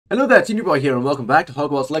Hello there, Teeny Boy here, and welcome back to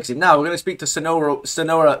Hogwarts Legacy. Now, we're going to speak to Sirona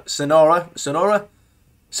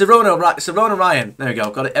Ryan. There we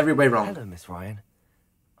go, got it every way wrong. Hello, Miss Ryan.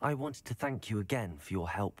 I wanted to thank you again for your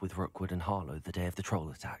help with Rookwood and Harlow the day of the troll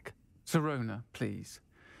attack. Sirona, please.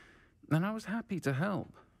 And I was happy to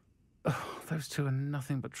help. Oh, those two are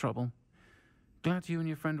nothing but trouble. Glad you and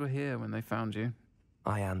your friend were here when they found you.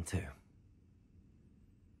 I am too.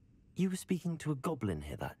 You were speaking to a goblin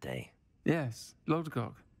here that day? Yes,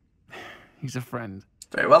 Lodgok. He's a friend.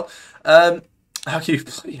 Very well. How can you...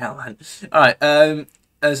 Bloody hell, man. Alright,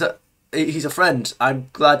 he's a friend. I'm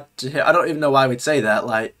glad to hear... I don't even know why we'd say that.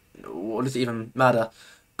 Like, what does it even matter?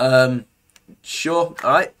 Sure,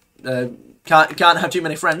 alright. Can't have too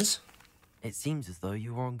many friends. It seems as though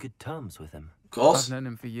you were on good terms with him. Of course. I've known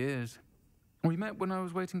him for years. We met when I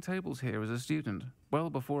was waiting tables here as a student, well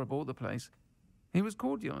before I bought the place. He was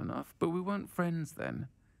cordial enough, but we weren't friends then.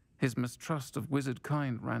 His mistrust of wizard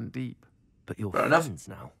kind ran deep. But you're Fair friends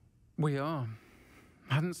enough. now? We are.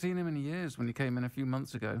 Hadn't seen him in years when he came in a few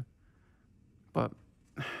months ago. But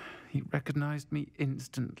he recognized me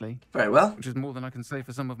instantly. Very well. Which is more than I can say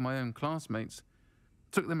for some of my own classmates.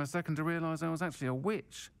 Took them a second to realize I was actually a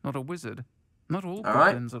witch, not a wizard. Not all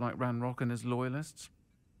goblins are like Ranrock and his loyalists.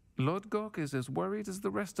 Lodgok is as worried as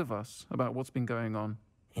the rest of us about what's been going on.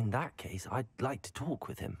 In that case, I'd like to talk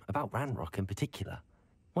with him, about Ranrock in particular.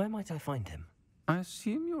 Where might I find him? I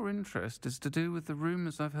assume your interest is to do with the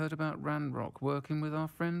rumors I've heard about Ranrock working with our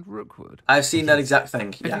friend Rookwood. I've seen that exact thing,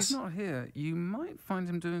 If yes. he's not here, you might find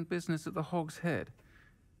him doing business at the Hog's Head.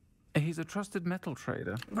 He's a trusted metal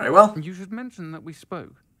trader. Very well. You should mention that we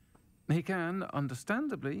spoke. He can,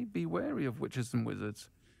 understandably, be wary of witches and wizards,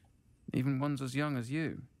 even ones as young as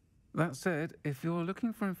you. That said, if you're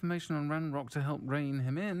looking for information on Ranrock to help rein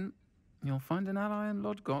him in, you'll find an ally in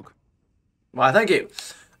Lodgok. Why, thank you.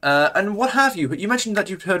 And what have you? You mentioned that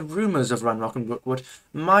you'd heard rumours of Ranrock and Rookwood.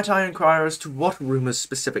 Might I inquire as to what rumours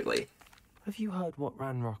specifically? Have you heard what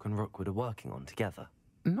Ranrock and Rookwood are working on together?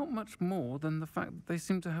 Not much more than the fact that they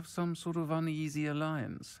seem to have some sort of uneasy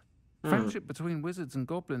alliance. Friendship between wizards and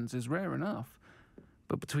goblins is rare enough,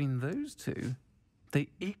 but between those two, they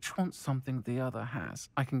each want something the other has.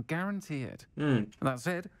 I can guarantee it. That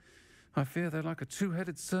said, I fear they're like a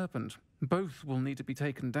two-headed serpent. Both will need to be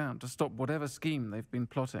taken down to stop whatever scheme they've been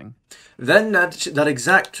plotting. Then that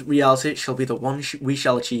exact reality shall be the one we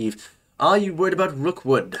shall achieve. Are you worried about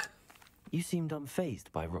Rookwood? You seemed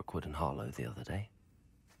unfazed by Rookwood and Harlow the other day.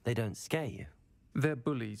 They don't scare you. They're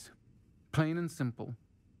bullies. Plain and simple.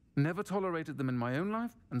 Never tolerated them in my own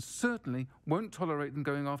life, and certainly won't tolerate them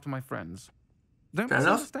going after my friends. Don't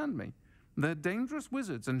misunderstand me. They're dangerous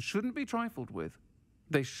wizards and shouldn't be trifled with.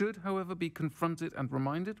 They should, however, be confronted and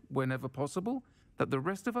reminded, whenever possible, that the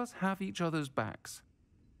rest of us have each other's backs.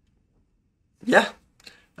 Yeah.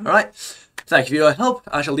 Alright. Thank you for your help.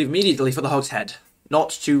 I shall leave immediately for the Hog's Head. Not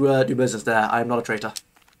to do business there. I am not a traitor.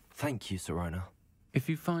 Thank you, Sirona. If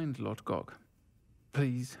you find Lodgok,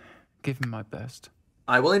 please give him my best.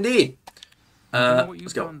 I will indeed. I don't know what you've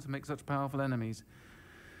let's go. done to make such powerful enemies,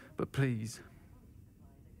 but please,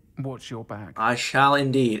 watch your back. I shall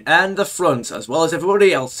indeed. And the front, as well as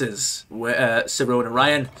everybody else's. Sirona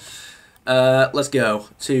Ryan. Let's go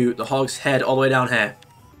to the Hog's Head all the way down here.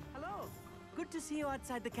 Hello. Good to see you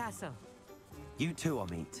outside the castle. You too,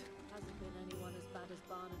 Amit. Hasn't been anyone as bad as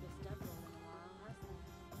Barnabas Devlin in a while, has there?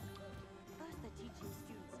 First they're teaching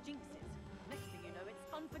students jinxes. Next thing you know, it's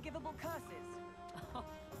unforgivable curses.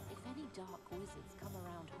 If any dark wizards come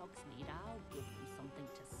around Hogsmeade, I'll give them something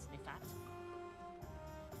to sniff at.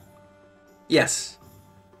 Yes.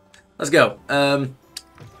 Let's go.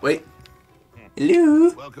 Wait.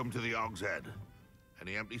 Hello? Welcome to the Hog's Head.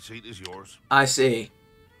 Any empty seat is yours. I see.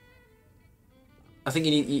 I think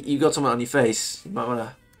you got something on your face. You might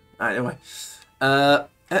wanna... Alright, anyway. Can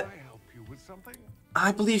I help you with something?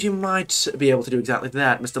 I believe you might be able to do exactly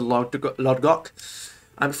that, Mr. Lodgok.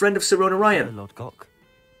 I'm a friend of Sirona Ryan. Hello, Lodgok.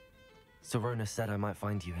 Sirona said I might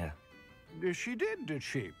find you here. She did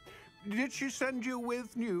she? Did she send you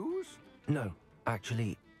with news? No,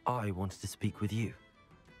 actually, I wanted to speak with you.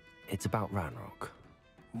 It's about Ranrock.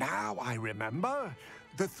 Now I remember.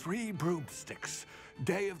 The three broomsticks.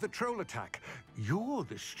 Day of the troll attack. You're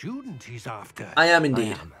the student he's after. I am I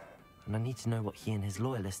indeed. am, and I need to know what he and his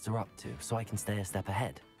loyalists are up to so I can stay a step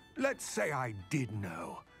ahead. Let's say I did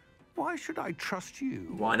know. Why should I trust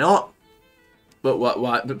you? Why not? But what?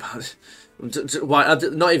 Why? Why?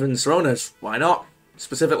 Not even Sirona's. Why not?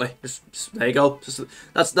 Specifically, just there you go.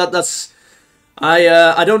 That's.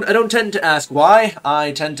 I don't tend to ask why.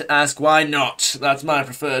 I tend to ask why not. That's my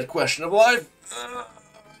preferred question of life.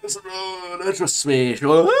 That trusts me. I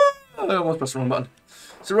almost pressed the wrong button.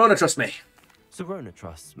 Serona trusts me. Serona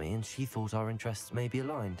trusts me, and she thought our interests may be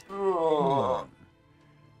aligned. Well,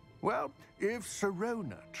 if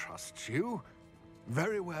Serona trusts you,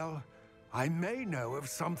 very well. I may know of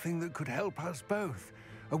something that could help us both.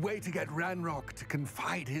 A way to get Ranrock to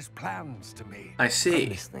confide his plans to me. I see. I'm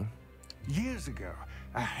listening. Years ago,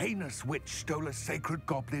 a heinous witch stole a sacred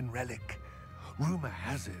goblin relic. Rumor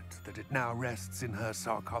has it that it now rests in her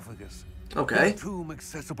sarcophagus. Okay. A tomb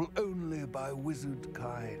accessible only by wizard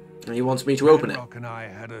kind. And he wants me to open it. Ranrock and I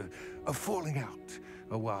had a falling out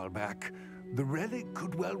a while back. The relic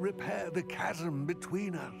could well repair the chasm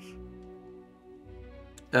between us.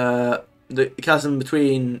 The chasm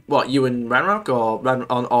between, what, you and Ranrock, or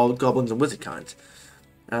on all goblins and wizard kinds?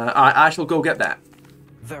 I shall go get that.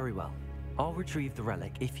 Very well. I'll retrieve the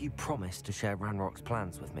relic if you promise to share Ranrock's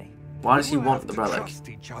plans with me. Why does he We'll want have the to relic? trust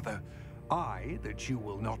each other. I, that you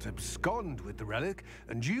will not abscond with the relic,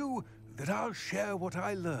 and you, that I'll share what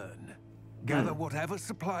I learn. Gather whatever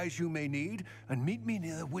supplies you may need, and meet me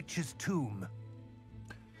near the witch's tomb.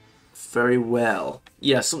 Very well.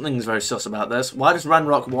 Yeah, something's very sus about this. Why does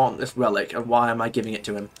Ranrock want this relic, and why am I giving it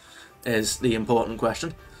to him? Is the important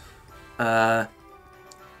question. Hello,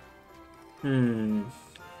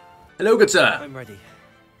 good sir. I'm ready.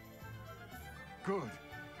 Good.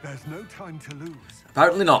 There's no time to lose.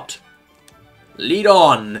 Apparently not. Lead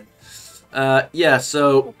on. Yeah,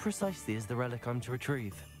 so... What precisely is the relic I'm to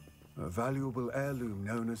retrieve? A valuable heirloom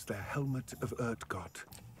known as the Helmet of Urtgott.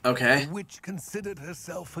 Okay. The witch considered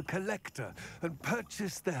herself a collector and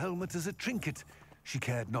purchased the helmet as a trinket. She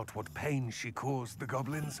cared not what pain she caused the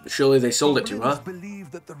goblins. Surely they sold it to Goblins her. believe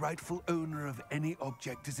that the rightful owner of any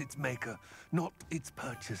object is its maker, not its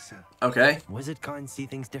purchaser. Okay. Wizard kind see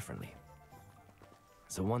things differently.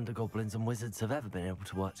 It's a wonder goblins and wizards have ever been able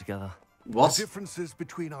to work together. What? The differences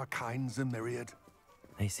between our kinds are myriad.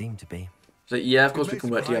 They seem to be. So, yeah, of course It we may can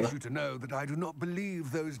work surprise together. you to know that I do not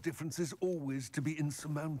believe those differences always to be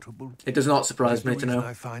insurmountable. It does not surprise The me to reason know.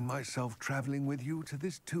 I find myself traveling with you to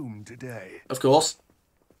this tomb today. Of course.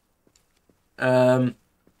 Yeah.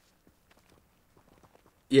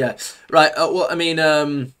 Right. Well, I mean,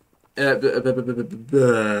 right.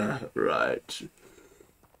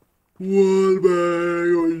 What am I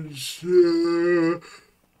going to say?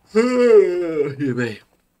 Hear me.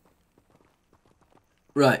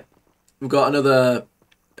 Right. We've got another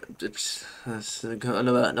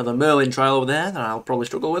Merlin trial over there that I'll probably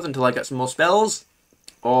struggle with until I get some more spells,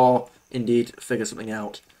 or indeed figure something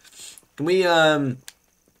out. Can we? I'm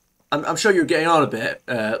sure you're getting on a bit,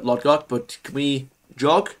 Lord God, but can we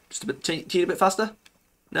jog just a bit, teeny bit faster?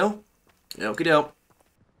 No. Okie doke.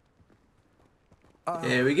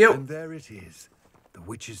 Here we go. And there it is, the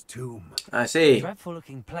witch's tomb. I see. Dreadful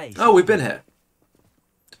looking place. Oh, we've been here.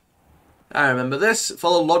 I remember this.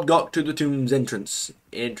 Follow Lord Gok to the tomb's entrance.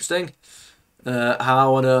 Interesting.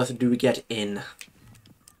 How on earth do we get in?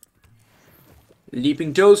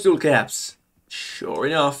 Leaping toadstool caps. Sure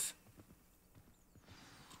enough.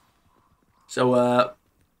 So,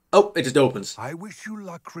 oh, it just opens. I wish you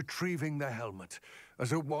luck retrieving the helmet.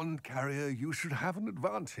 As a wand carrier, you should have an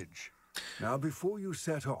advantage. Now, before you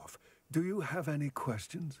set off, do you have any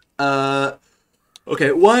questions?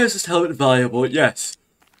 Okay, why is this helmet valuable? Yes.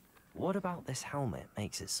 What about this helmet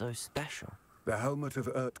makes it so special? The Helmet of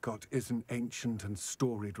Urtgott is an ancient and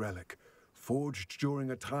storied relic, forged during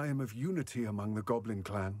a time of unity among the goblin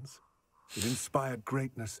clans. It inspired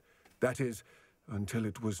greatness, that is, until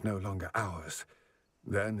it was no longer ours.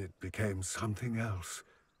 Then it became something else.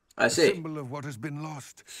 I A see. symbol of what has been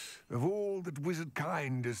lost, of all that wizard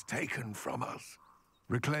kind has taken from us.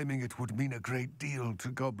 Reclaiming it would mean a great deal to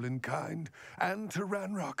goblin kind, and to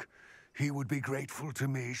Ranrock. He would be grateful to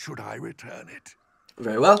me should I return it.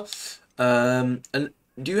 Very well. And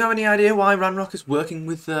do you have any idea why Ranrock is working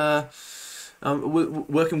with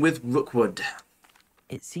Rookwood?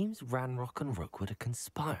 It seems Ranrock and Rookwood are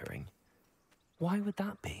conspiring. Why would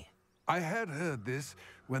that be? I had heard this.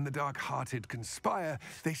 When the dark-hearted conspire,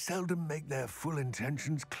 they seldom make their full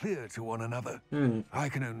intentions clear to one another. I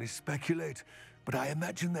can only speculate, but I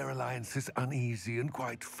imagine their alliance is uneasy and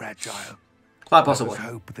quite fragile. Quite Let us possibly.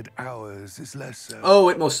 hope that ours is less so. Oh,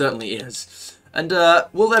 it most certainly is. And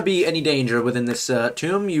will there be any danger within this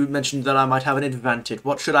tomb? You mentioned that I might have an advantage.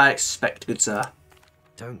 What should I expect, good sir?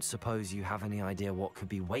 Don't suppose you have any idea what could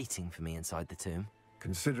be waiting for me inside the tomb?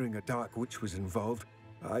 Considering a dark witch was involved,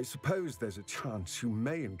 I suppose there's a chance you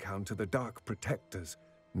may encounter the dark protectors,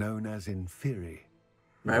 known as Inferi.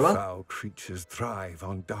 Very well. Foul creatures thrive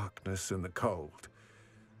on darkness and the cold.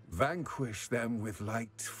 Vanquish them with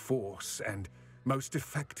light, force, and most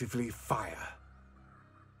effectively fire.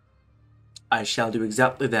 I shall do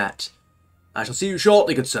exactly that. I shall see you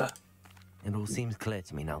shortly, good sir. It all seems clear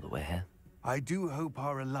to me now that we're here. I do hope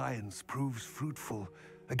our alliance proves fruitful.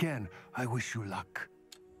 Again, I wish you luck.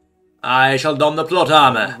 I shall don the plot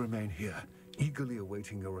I'll armor. remain here, eagerly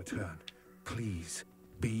awaiting your return. Please,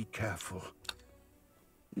 be careful.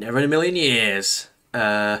 Never in a million years.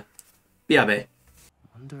 BRB.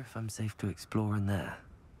 Wonder if I'm safe to explore in there.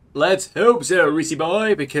 Let's hope so, Reese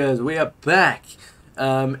boy, because we are back.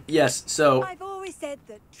 Yes, so I've always said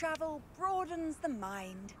that travel broadens the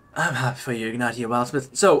mind. I'm happy for you, Ignatia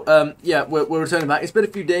Wildsmith. So, yeah, we're returning back. It's been a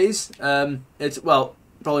few days. It's, well,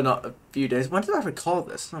 probably not a few days. When did I record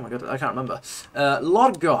this? Oh my god, I can't remember.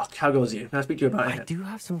 Lord Gok, how goes you? Can I speak to you about I it? do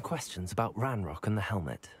have some questions about Ranrock and the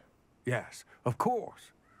helmet. Yes, of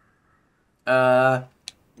course.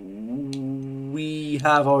 We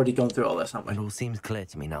have already gone through all this, haven't It we? all seems clear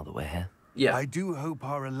to me now that we're here. Yeah. I do hope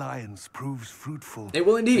our alliance proves fruitful. It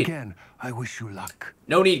will indeed. Again, I wish you luck.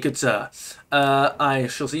 No need, good sir. I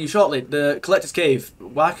shall see you shortly. The Collector's Cave.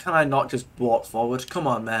 Why can I not just walk forward? Come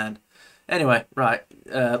on, man. Anyway, right.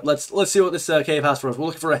 Let's see what this cave has for us. We're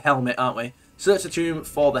looking for a helmet, aren't we? Search the tomb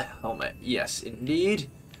for the helmet. Yes, indeed.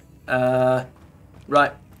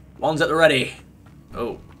 Right. One's at the ready.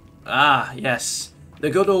 Oh. Ah, yes. The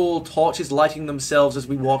good old torches lighting themselves as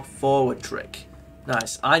we walk forward trick.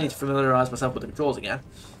 Nice. I need to familiarise myself with the controls again.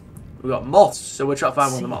 We've got moths, so we're trying to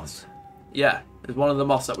find one of the moths. Yeah, there's one of the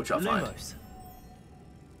moths that we're trying to find.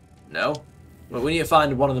 No? Well, we need to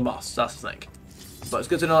find one of the moths, that's the thing. But it's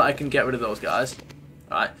good to know that I can get rid of those guys.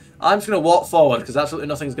 Alright. I'm just going to walk forward, because absolutely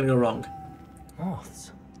nothing's going to go wrong.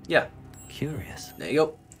 Moths? Yeah. Curious. There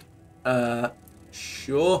you go.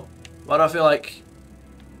 Sure. Why do I feel like...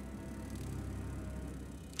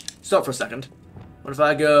 Stop for a second. What if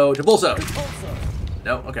I go to Pulso?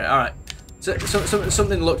 No? Okay, alright. So,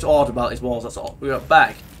 something looked odd about these walls, that's all. We got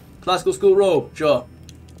bag. Classical school robe, sure.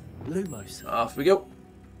 Lumos. Off we go.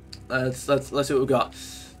 Let's see what we've got.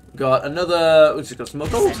 We've got another... We've just got some more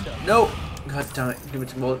gold. No! God damn it. Give me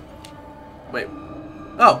some more... Wait.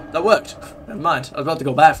 Oh, that worked. Never mind. I was about to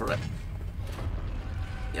go back for it.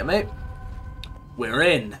 Yeah, mate. We're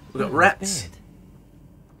in. We've got rats.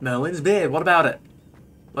 Merlin's beard. What about it?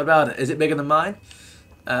 What about it? Is it bigger than mine?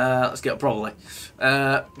 Let's go. Probably.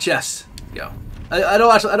 Chest. Go. I don't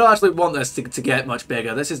actually want this to get much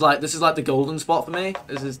bigger. This is like the golden spot for me.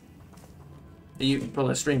 This is. You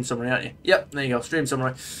probably a stream summary, aren't you? Yep. There you go. Stream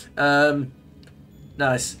summary.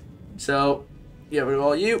 Nice. So, get rid of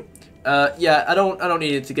all you. Yeah. I don't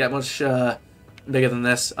need it to get much bigger than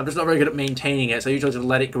this. I'm just not very good at maintaining it. So I usually just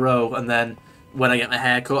let it grow, and then when I get my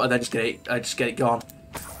hair cut, I just get it gone.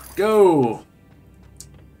 Go.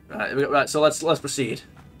 Right, so let's proceed.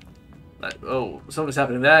 Right, oh, something's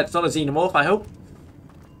happening there. It's not a xenomorph, I hope.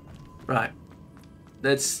 Right.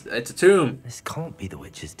 It's a tomb. This can't be the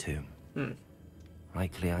witch's tomb. Hmm.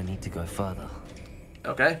 Likely I need to go further.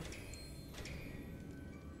 Okay.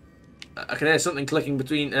 I can hear something clicking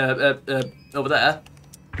between over there.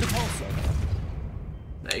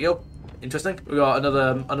 There you go. Interesting. We got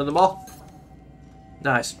another moth.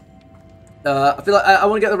 Nice. I feel like I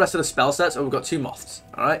want to get the rest of the spell sets. Oh, we've got 2 moths.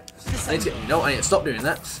 All right. I need to stop doing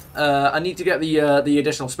that. I need to get the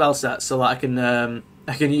additional spell sets so that I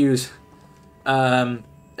can use.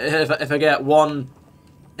 If I get one,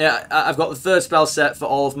 yeah, I've got the 3rd spell set for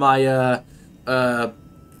all of my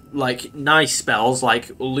like nice spells like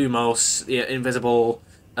Lumos, yeah, Invisible,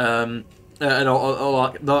 and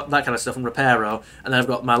all that kind of stuff, and Reparo. And then I've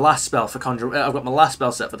got my last spell for I've got my last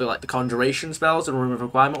spell set for the conjuration spells and room of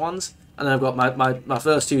requirement ones. And then I've got my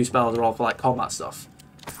first 2 spells are all for like combat stuff.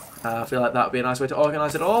 I feel like that would be a nice way to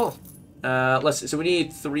organise it all. Let's see. So we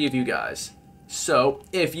need 3 of you guys. So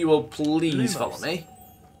if you will please follow me.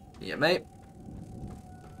 Yeah, mate.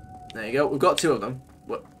 There you go. We've got 2 of them.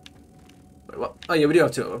 What? Wait, what? Oh yeah, we do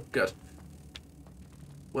have 2 of them. Good.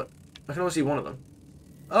 What? I can only see 1 of them.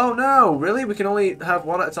 Oh no! Really? We can only have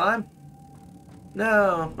 1 at a time?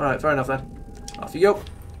 No. All right. Fair enough then. Off you go.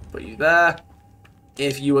 Put you there.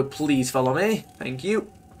 If you would please follow me, thank you.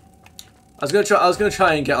 I was gonna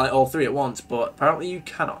try and get like all 3 at once, but apparently you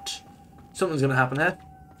cannot. Something's gonna happen here.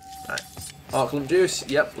 Right. Orculum juice,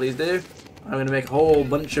 yep, please do. I'm gonna make a whole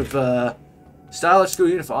bunch of stylish school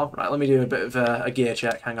uniform. Right, let me do a bit of a gear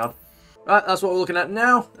check. Hang on. Right, that's what we're looking at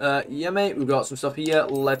now. Yeah, mate, we've got some stuff here.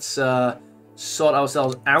 Let's sort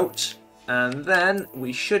ourselves out, and then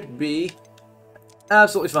we should be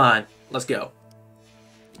absolutely fine. Let's go.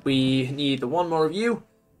 We need the 1 more of you.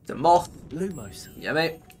 The moth. Lumos. Yeah,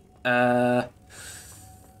 mate. I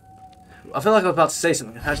feel like I'm about to say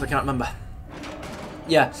something. I actually can't remember.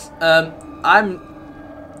 Yeah.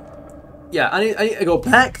 Yeah, I need to go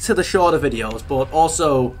back to the shorter videos, but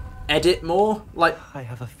also edit more. Like, I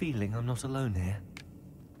have a feeling I'm not alone here.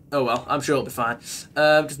 oh well, I'm sure it'll be fine.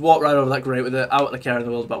 Just walk right over that grate with it, out the care in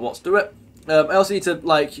the world about what's to it. I also need to,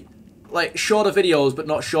 like shorter videos, but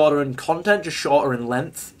not shorter in content, just shorter in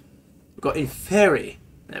length. We've got Inferi.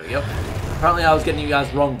 There we go. Apparently I was getting you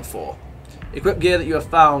guys wrong before. Equip gear that you have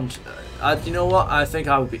found. You know what? I think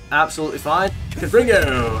I would be absolutely fine.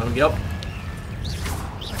 Confringo! There we go.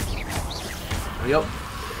 There we go.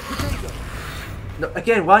 No,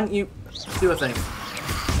 again, why didn't you do a thing?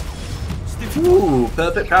 Ooh,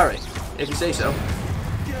 perfect parry, if you say so.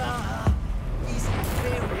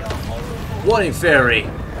 What Inferi?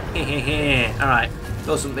 Alright,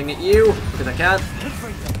 throw something at you, because I can.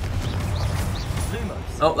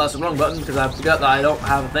 Oh, that's the wrong button, because I forgot that I don't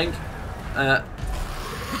have a thing.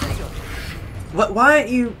 Why aren't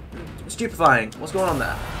you stupefying? What's going on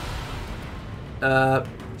there?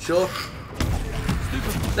 Sure.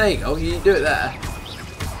 There you go, you do it there.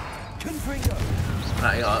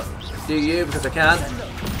 Right, you gotta do you, because I can.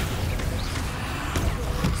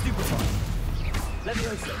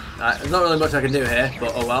 Alright, there's not really much I can do here,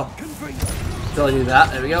 but oh well. Until I do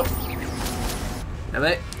that, there we go. Yeah,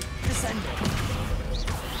 mate.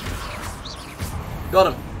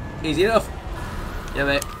 Got him. Easy enough. Yeah,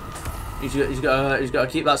 mate. He's got to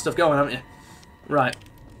keep that stuff going, haven't you? Right.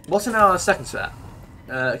 What's in our second set?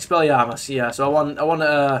 Expelliarmus. Yeah. So I want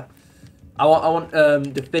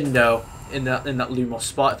Defindo in that Lumos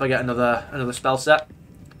spot if I get another spell set.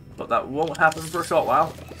 But that won't happen for a short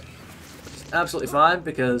while. It's absolutely fine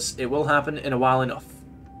because it will happen in a while enough.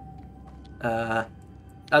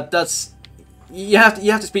 That's you have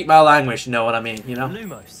to speak my language to know what I mean. You know.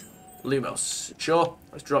 Lumos. Sure.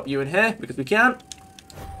 Let's drop you in here because we can.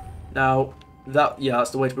 Now,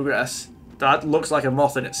 that's the way to progress. That looks like a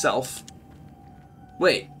moth in itself.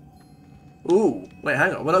 Wait. Ooh. Wait,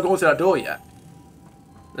 hang on. We're not going through that door yet.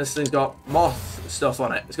 This thing's got moth stuff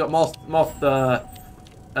on it. It's got moth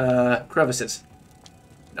crevices.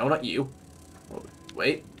 No, not you.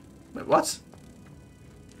 Wait, what?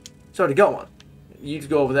 It's already got one. You just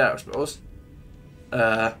go over there, I suppose.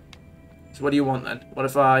 So what do you want then? What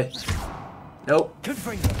if I... Nope.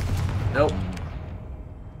 Nope.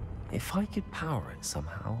 If I could power it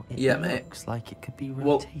somehow, it mate. looks like it could be rotated.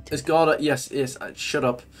 Well, it's gotta... Yes, shut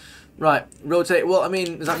up. Right, rotate. Well, I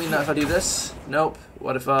mean, does that mean that if I do this? Nope.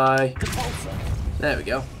 What if I... There we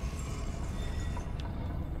go.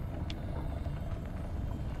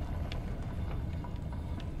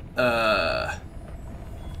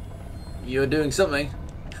 You're doing something.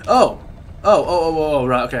 Oh,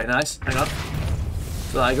 right, okay, nice. Hang on.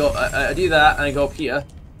 So I go, I do that, and I go up here.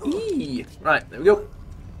 Eee. Right, there we go.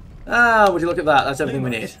 Ah, would you look at that? That's everything we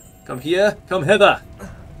need. Come here, come hither.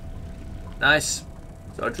 Nice.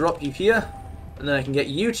 So I drop you here, and then I can get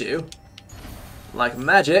you two, like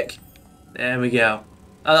magic. There we go.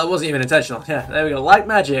 Oh, that wasn't even intentional. Yeah, there we go. Like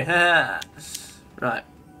magic. Right.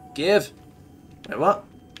 Give. Wait, what?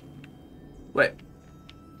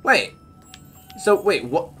 Wait. So, wait,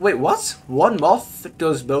 what? Wait, what? One moth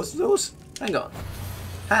does both of those? Hang on.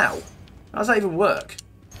 How? How does that even work?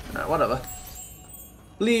 Alright, whatever.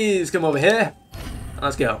 Please come over here.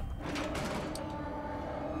 Let's go.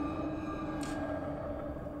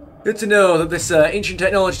 Good to know that this ancient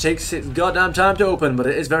technology takes its goddamn time to open, but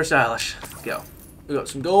it is very stylish. Let's go. We got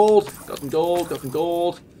some gold. Got some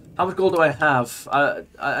gold. How much gold do I have?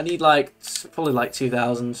 I need like probably like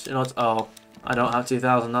 2,000. You know what? Oh, I don't have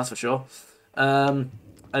 2,000. That's for sure. I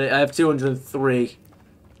have 203.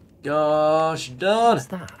 Gosh darn. What's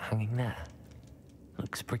that hanging there?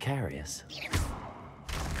 Looks precarious.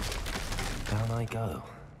 Down I go.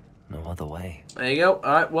 No other way. There you go. All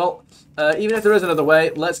right. Well, even if there is another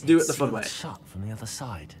way, let's do it the fun way. Shut from the other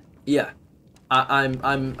side. Yeah.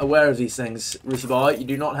 I'm aware of these things, Rishi boy. You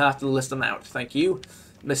do not have to list them out. Thank you,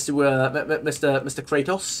 Mr.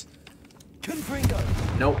 Kratos.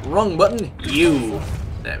 No, wrong button. You.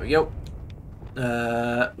 There we go.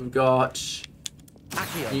 We've got.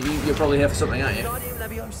 You're probably here for something, aren't you?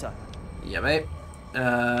 Yeah, mate.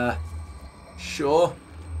 Sure.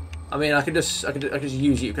 I mean, I could just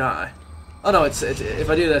use you, can't I? Oh no, it's if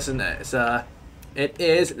I do this, isn't it? It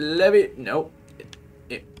is Levi. No.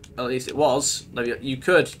 At least it was. You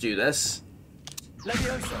could do this.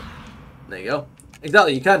 There you go.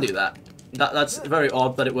 Exactly, you can do that. That's very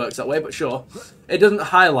odd that it works that way, but sure. It doesn't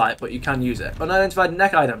highlight, but you can use it. Unidentified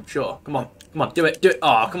neck item, sure. Come on, do it.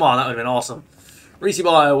 Oh, come on, that would have been awesome. Reese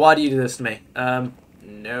boy, why do you do this to me?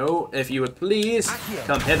 No, if you would please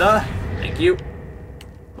come hither. Thank you.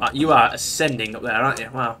 Wow, you are ascending up there, aren't you?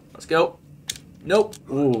 Wow, let's go. Nope.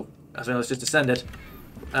 Ooh, I think it's just ascended.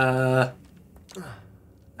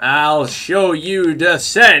 I'll show you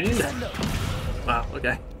descend. Wow,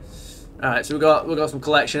 okay. Alright, so we got some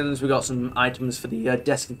collections, we got some items for the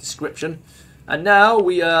desk of description. And now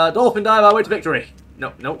we dolphin dive our way to victory.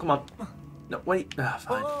 No, no, come on. No, wait.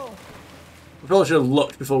 Fine. We probably should have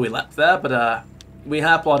looked before we leapt there, but we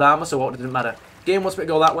have plot armor, so what didn't matter. Game wants me to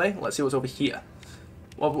go that way. Let's see what's over here.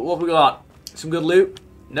 What have we got? Some good loot?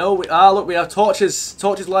 No, look, we have torches.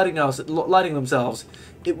 Torches lighting themselves.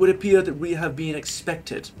 It would appear that we have been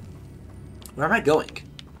expected. Where am I going?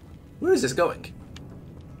 Where is this going?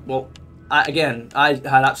 Well, I had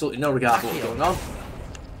absolutely no regard for what was going on.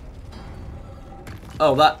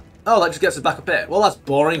 Oh, that just gets us back up here. Well, that's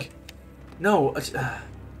boring. No. There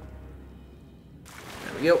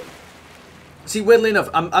we go. See, weirdly enough,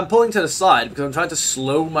 I'm pulling to the side because I'm trying to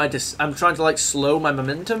slow my slow my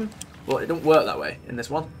momentum. Well, it don't work that way in this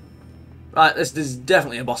one. Right, this is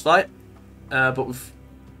definitely a boss fight. But we've...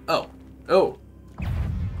 Oh.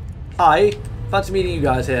 Hi. Fancy meeting you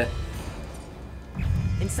guys here.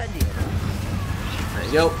 Incendio. There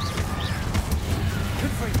you go.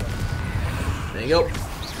 There you go.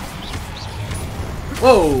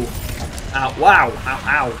 Whoa! Ow, wow. Ow,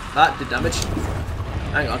 ow. That did damage.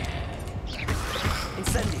 Hang on.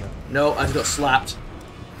 Incendio. No, I just got slapped.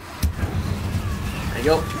 There you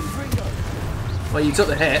go. Well, you took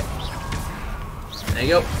the hit. There you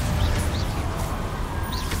go.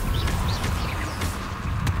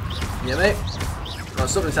 Yeah, mate. Oh,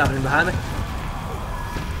 something's happening behind me.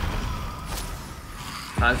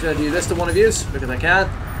 I'm just going to do this to one of you because I can.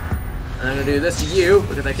 And I'm going to do this to you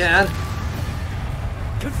because I can.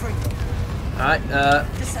 Alright,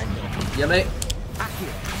 yeah, mate.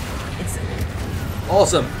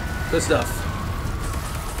 Awesome. Good stuff.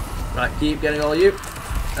 Right, keep getting all you.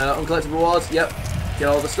 Uncollected rewards, yep. Get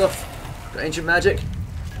all the stuff. Got ancient magic.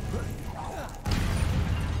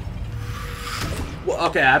 Well,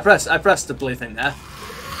 okay, I pressed the blue thing there.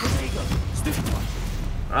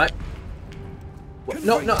 Alright.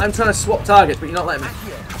 No, I'm trying to swap targets, but you're not letting me.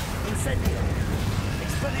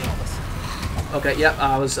 Okay, yeah,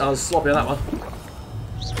 I was sloppy on that one.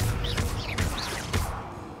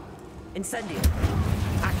 Incendio.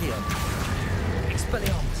 Accio.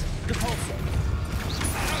 Expelliarmus. Depulso.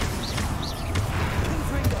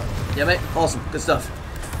 Yeah, mate. Awesome. Good stuff.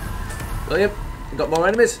 Brilliant. We've got more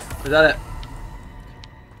enemies. Is that it?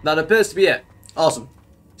 That appears to be it. Awesome.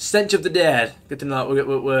 Stench of the Dead. Good to know that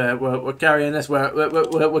we're carrying this.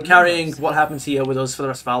 We're carrying what happens here with us for the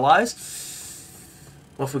rest of our lives.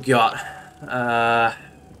 What have we got?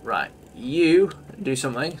 Right. You do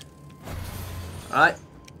something. Alright.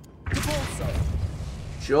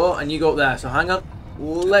 Sure, and you go up there. So hang on.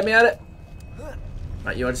 Let me at it.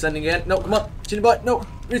 Right, you are descending again. No, come on. Chinny boy. No.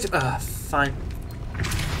 Fine.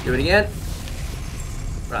 Do it again.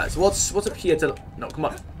 Right, so what's up here to... No, come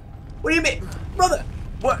on. What do you mean? Brother!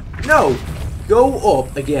 What? No! Go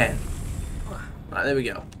up again. Right, there we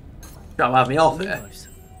go. Trying to have me off there.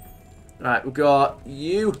 Right, we've got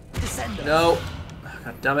you. No.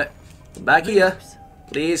 God damn it. Come back here.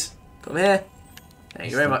 Please. Come here.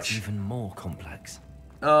 Thank you very much. Even more complex.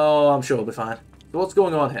 Oh, I'm sure we'll be fine. So what's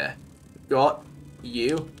going on here? We've got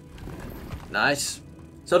you. Nice.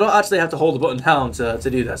 So I don't actually have to hold the button down to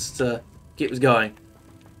do this, to keep us going.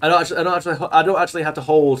 I don't actually have to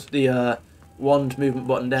hold the wand movement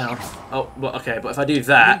button down. Oh, but okay, but if I do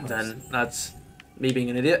that, then that's me being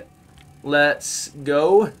an idiot. Let's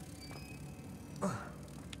go.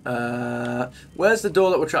 Where's the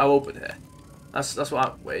door that we're trying to open here? That's what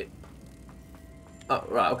I... Wait. Oh,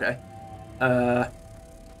 right, okay.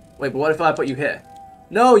 Wait, but what if I put you here?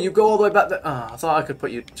 No, you go all the way back there. Oh, I thought I could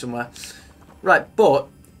put you somewhere. Right, but,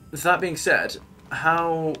 with that being said,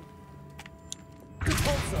 how...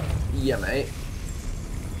 Yeah, mate.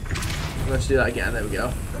 Let's do that again, there we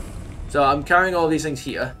go. So, I'm carrying all these things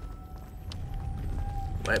here.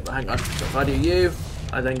 Wait, but hang on. So if I do you,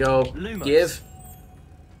 I then go give.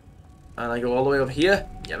 And I go all the way over here.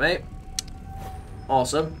 Yeah, mate.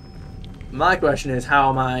 Awesome. My question is, how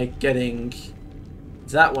am I getting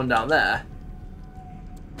that one down there?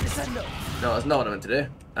 No, that's not what I meant to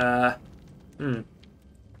do.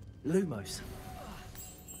 Lumos.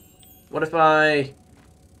 What if I...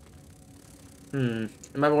 Am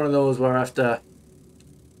I one of those where I have to...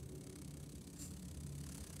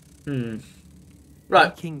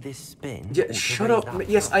 Right. Making this spin. Yeah, shut up.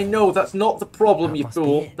 Yes, I know. That's not the problem, you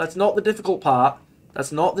fool. That's not the difficult part.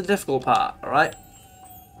 That's not the difficult part, alright?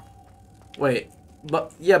 Wait.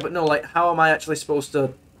 But, yeah, but no, like, how am I actually supposed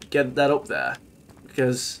to get that up there?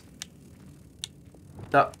 Because...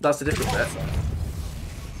 That's the difficult bit.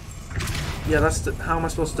 Yeah, that's the... How am I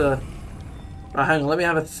supposed to... Right, hang on. Let me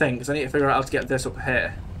have a think, because I need to figure out how to get this up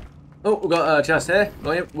here. Oh, we've got a chest here.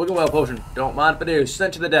 Wiggle well potion. Don't mind if I do.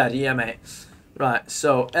 Sent to the dead. Yeah, mate. Right,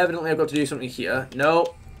 so evidently I've got to do something here. No.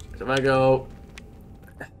 So if I go...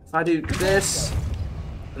 If I do this,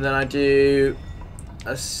 and then I do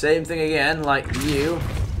the same thing again, like you,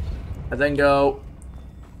 and then go...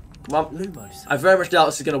 Come on. Lumos. I very much doubt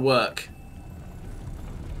this is going to work.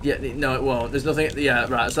 Yeah, no, it won't. There's nothing... Yeah,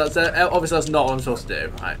 right. So that's, obviously that's not what I'm supposed to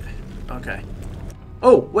do. Right. Okay.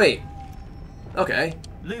 Oh, wait. Okay.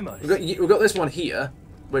 Lumos. We've got this one here,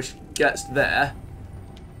 which gets there.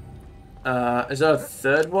 Is there a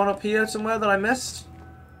third one up here somewhere that I missed?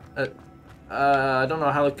 I don't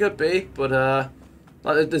know how it could be, but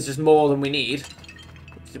like, there's just more than we need,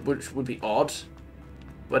 which would be odd.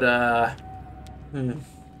 But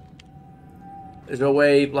is there a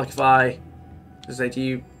way, like, if I say to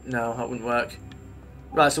you, no, that wouldn't work.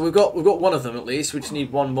 Right, so we've got one of them at least. We just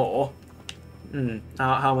need one more.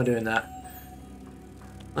 How am I doing that?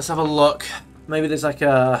 Let's have a look. Maybe there's like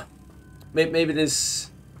a... Maybe there's...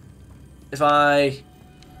 If I...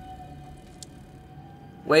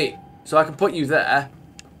 Wait, so I can put you there.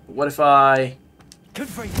 What if I...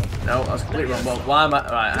 No, that's completely wrong. Well, why am I...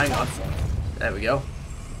 Right, hang on. There we go.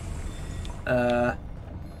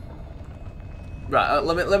 Right,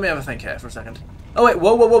 let me have a think here for a second. Oh wait,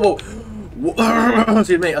 whoa.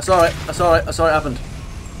 Excuse me, I saw it happened.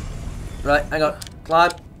 Right, hang on.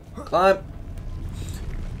 Climb.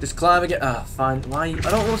 Just climb again. Ah, fine. Why? I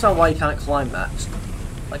don't understand why you can't climb that.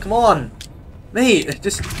 Like, come on, mate.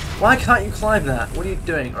 Just why can't you climb that? What are you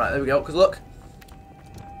doing? Right, there we go. Cause look,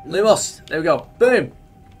 Lumos. There we go. Boom.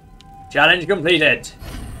 Challenge completed.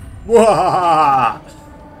 Wah!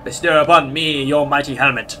 Bestow upon me your mighty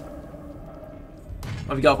helmet.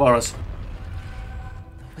 What have you got for us?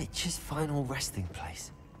 The witch's final resting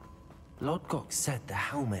place. Lodgok said the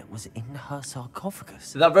helmet was in her sarcophagus.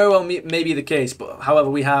 So that very well may be the case, but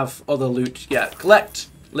however, we have other loot. Yeah, collect.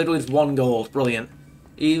 Literally, it's 1 gold. Brilliant.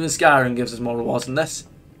 Even Skyrim gives us more rewards than this.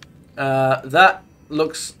 That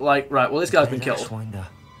looks like... Right, well, this guy's been killed. Ashwinder.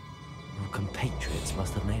 Your compatriots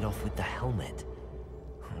must have made off with the helmet.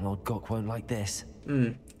 Lodgok won't like this.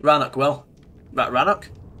 Rannoch will. Rannoch?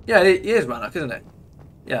 Yeah, he is Rannoch, isn't it?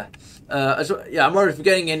 Yeah. Yeah, I'm worried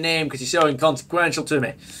forgetting your name because you're so inconsequential to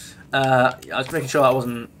me. I was making sure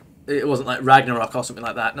it wasn't like Ragnarok or something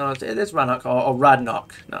like that. No, it is Rannoch or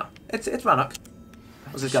Radnoch. No, it's Rannoch.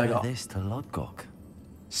 What's this guy got? This to Lodgok.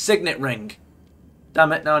 Signet ring.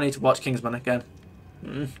 Damn it! Now I need to watch Kingsman again.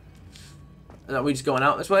 Are we just going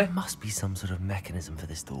out this way? There must be some sort of mechanism for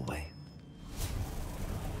this doorway.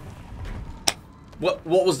 What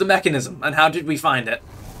was the mechanism and how did we find it?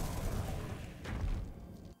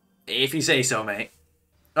 If you say so, mate.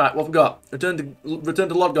 Alright, what have we got? Return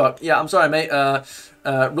to Lodgok. Yeah, I'm sorry, mate.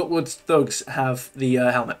 Rookwood's thugs have the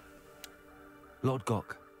helmet.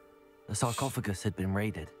 Lodgok. The sarcophagus had been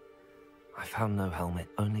raided. I found no helmet,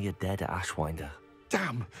 only a dead Ashwinder.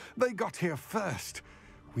 Damn, they got here first.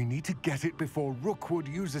 We need to get it before Rookwood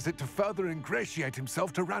uses it to further ingratiate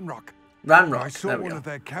himself to Ranrock. Ranrock. I saw one of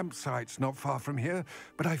their campsites not far from here,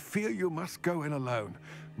 but I fear you must go in alone.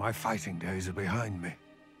 My fighting days are behind me.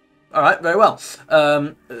 Alright, very well.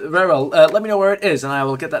 Let me know where it is and I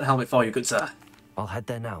will get that helmet for you, good sir. I'll head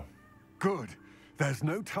there now. Good. There's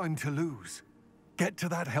no time to lose. Get to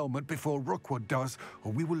that helmet before Rookwood does,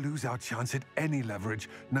 or we will lose our chance at any leverage,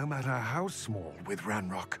 no matter how small, with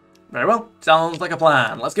Ranrock. Very well. Sounds like a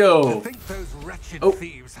plan. Let's go. To think those wretched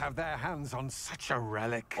thieves have their hands on such a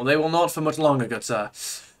relic. Well, they will not for much longer, good sir.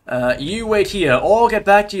 You wait here, or get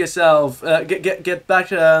back to yourself. Get back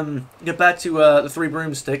to the 3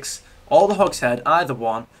 broomsticks, or the Hogshead, either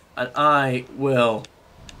one, and I will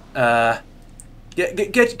get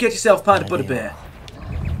yourself a pint of butterbeer.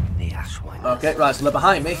 The Ashwinder. Okay, right, so they're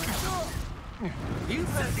behind me.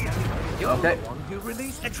 Okay.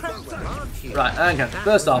 Right, hang on.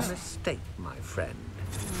 First off, mistake, my friend.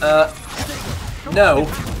 no.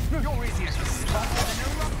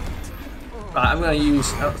 Right, I'm gonna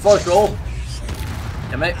use forest roll.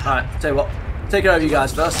 Yeah, mate. Alright, tell you what. Take care of you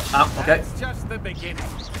guys first. Ah, okay. Just the beginning.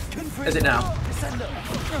 Is it now?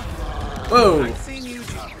 Whoa.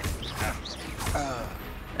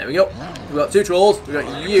 There we go. We've got 2 trolls. We've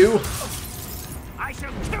got you. I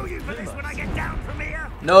shall kill you for this when I get down from here.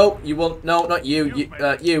 No, you won't. No, not you. You.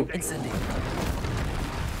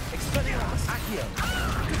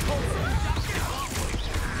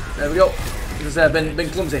 There we go. Because I've been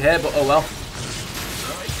clumsy here, but oh well.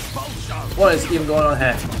 What is even going on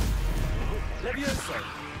here?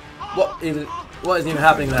 What is even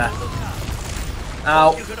happening there?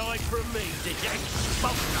 Ow.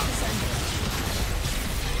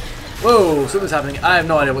 Whoa, something's happening. I have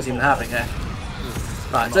no idea what's even happening here.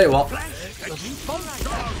 Right, tell you what.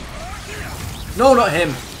 No, not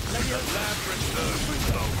him.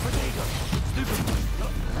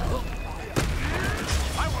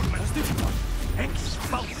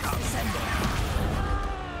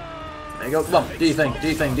 There you go. Come on, do your thing, do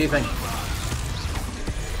your thing, do your thing.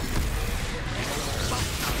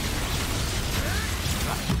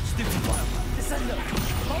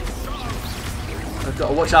 I've got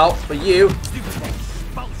to watch out for you.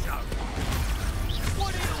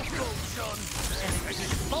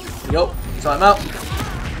 There you go. Sort him out.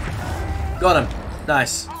 Got him.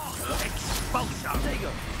 Nice.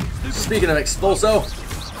 Speaking of Expulso.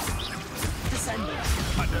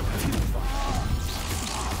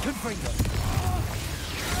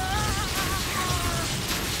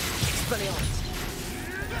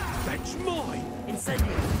 That's mine.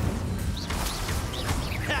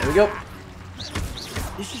 There we go.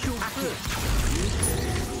 This is your turn.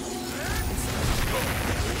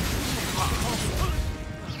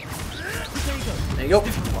 There you go.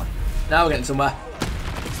 Now we're getting somewhere.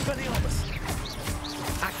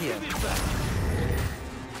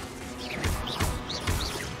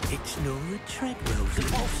 It's no Treadwell's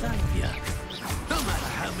little saviour. No matter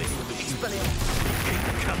how many of us keep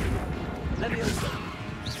coming.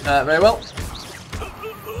 Very well.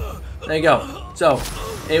 There you go. So,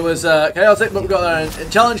 it was chaotic, but we got there.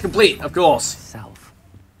 Challenge complete, of course.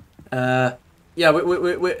 Yeah, it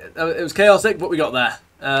was chaotic, but we got there.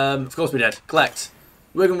 Of course we did. Collect.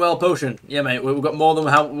 Wiggenwell potion. Yeah, mate. We've got more than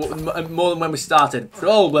when we started.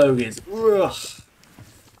 Troll bogies. Ugh.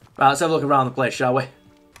 Right, let's have a look around the place, shall we?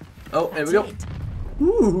 Oh, here we go.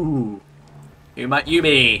 Ooh. You might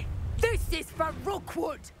me. This is for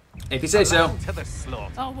Rookwood. If you say so.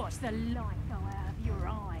 I'll watch the light go out of your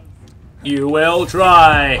eyes. You will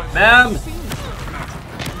try, ma'am.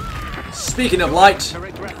 Speaking of light,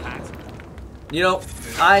 you know,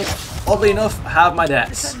 I oddly enough have my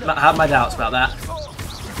doubts about that.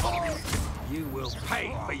 You will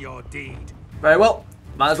pay for your deed. Very well.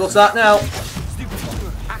 Might as well start now.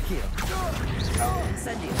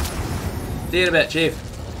 See you in a bit, Chief.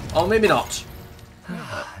 Or maybe not.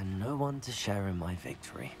 And no one to share in my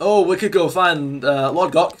victory. Oh, we could go find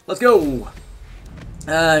Lord Gok. Let's go.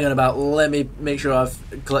 Hang on about. Let me make sure I've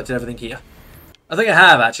collected everything here. I think I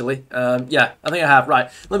have, actually. Yeah, I think I have. Right,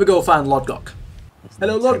 let me go find Lord Gok.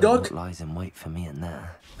 Hello, Lord Gok. What lies in wait for me in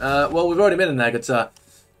there? Well, we've already been in there, good sir.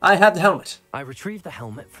 I have the helmet. I retrieved the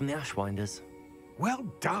helmet from the Ashwinders. Well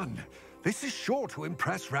done. This is sure to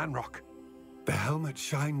impress Ranrock. The helmet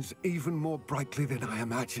shines even more brightly than I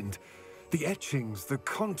imagined. The etchings, the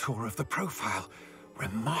contour of the profile,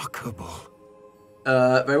 remarkable.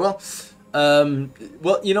 Very well.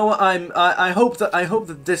 Well, you know what? I hope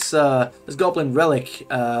that this this goblin relic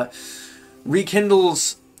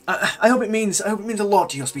rekindles. I hope it means a lot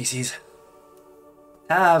to your species.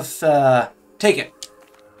 Take it.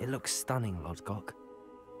 It looks stunning, Lodgok.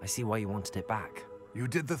 I see why you wanted it back. You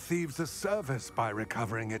did the thieves a service by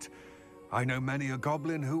recovering it. I know many a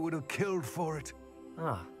goblin who would have killed for it.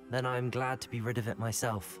 Ah, then I'm glad to be rid of it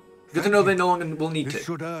myself. Good to know they no longer will need This to.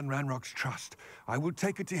 should earn Ranrock's trust. I will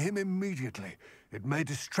take it to him immediately. It may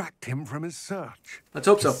distract him from his search. Let's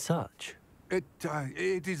hope so. Search?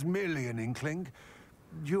 It is merely an inkling.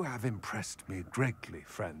 You have impressed me greatly,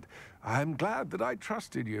 friend. I am glad that I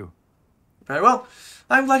trusted you. Very well.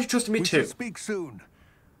 I'm glad you trusted me We too. shall speak soon.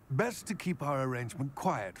 Best to keep our arrangement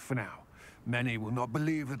quiet for now. Many will not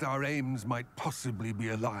believe that our aims might possibly be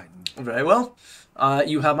aligned. Very well.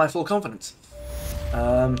 You have my full confidence.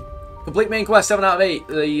 Complete main quest 7 out of 8.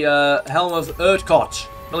 The Helm of Erdkot.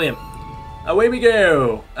 Brilliant. Away we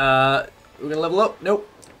go. We're gonna level up. Nope.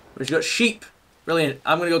 We've got sheep. Brilliant.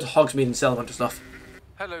 I'm gonna go to Hogsmeade and sell a bunch of stuff.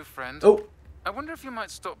 Hello, friend. Oh. I wonder if you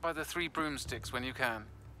might stop by the Three Broomsticks when you can.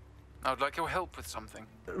 I would like your help with something.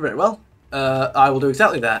 Very well. I will do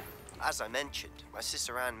exactly that. As I mentioned, my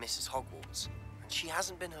sister Anne misses Hogwarts, and she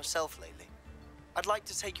hasn't been herself lately. I'd like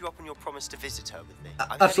to take you up on your promise to visit her with me.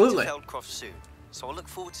 I'm absolutely. heading to Feldcroft soon, so I'll look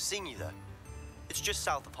forward to seeing you there. It's just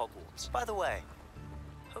south of Hogwarts. By the way,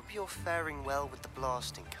 hope you're faring well with the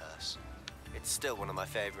blasting curse. It's still one of my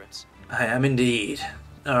favorites. I am indeed.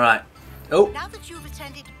 Alright. Oh. Now that you've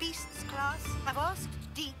attended Beasts class, I've asked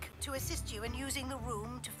Deek to assist you in using the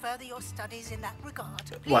room to further your studies in that regard.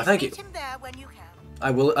 Please Why, thank you. meet him there when you can. I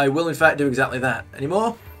will in fact do exactly that. Any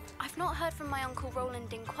more? I've not heard from my Uncle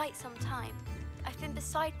Roland in quite some time. I've been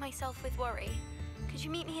beside myself with worry. Could you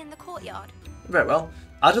meet me in the courtyard? Very well.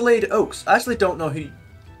 Adelaide Oaks. I actually don't know who...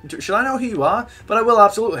 Should I know who you are? But I will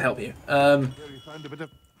absolutely help you.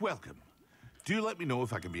 Welcome. Do let me know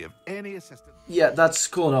if I can be of any assistance. Yeah, that's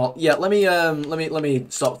cool and all. Yeah, let me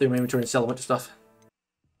stop the inventory and sell a bunch of stuff.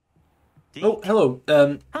 Oh, hello.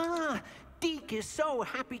 Ah, Deek is so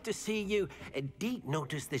happy to see you. Deek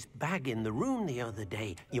noticed this bag in the room the other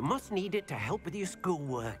day. You must need it to help with your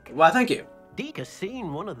schoolwork. Why, thank you. Deek has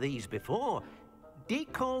seen one of these before.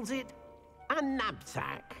 Deek calls it a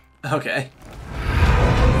knapsack. Okay.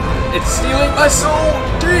 It's stealing my soul!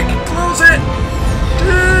 Deek, close it!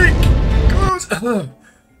 Deek, close.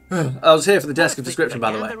 I was here for the desk of description,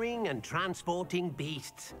 by the way. Gathering and transporting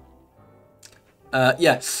beasts.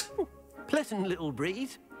 Yes. Pleasant little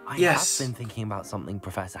breeze. I Yes. have been thinking about something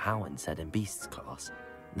Professor Howland said in Beasts class.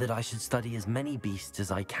 That I should study as many beasts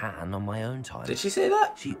as I can on my own time. Did she say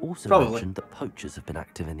that? She also Probably. mentioned that poachers have been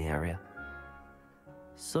active in the area.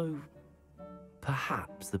 So,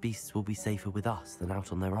 perhaps the beasts will be safer with us than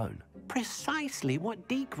out on their own. Precisely what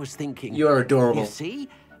Deek was thinking. You are adorable. You see,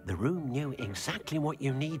 the room knew exactly what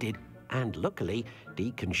you needed. And luckily,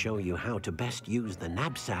 Deek can show you how to best use the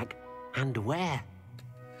knapsack and where.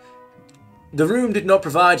 The room did not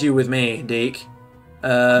provide you with me, Deek.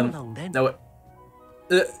 Come along, then. No,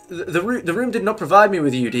 the room did not provide me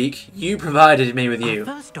with you, Deek. You provided me with you. Our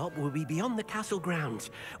first stop will be beyond the castle grounds.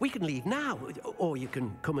 We can leave now, or you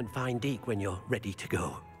can come and find Deek when you're ready to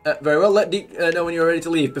go. Very well, let Deek know when you're ready to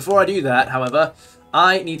leave. Before I do that, however,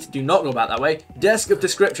 I need to do not go back that way. Desk of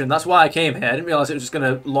description, that's why I came here. I didn't realise it was just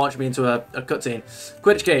going to launch me into a cutscene.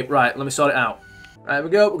 Quidditch cape, right, let me sort it out. Right, here we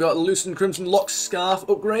go, we've got Loosened Crimson Lock Scarf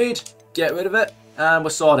upgrade. Get rid of it, and we're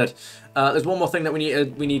sorted. There's one more thing that we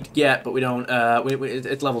need to get, but we don't.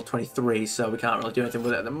 It's level 23, so we can't really do anything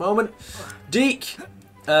with it at the moment. Deek,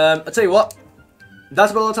 I tell you what,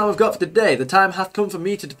 that's about all the time we've got for today. The time hath come for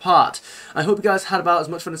me to depart. I hope you guys had about as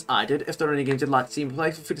much fun as I did. If there are any games you'd like to see me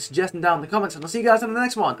play, feel free to suggest them down in the comments, and I'll see you guys in the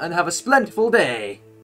next one. And have a splendid day.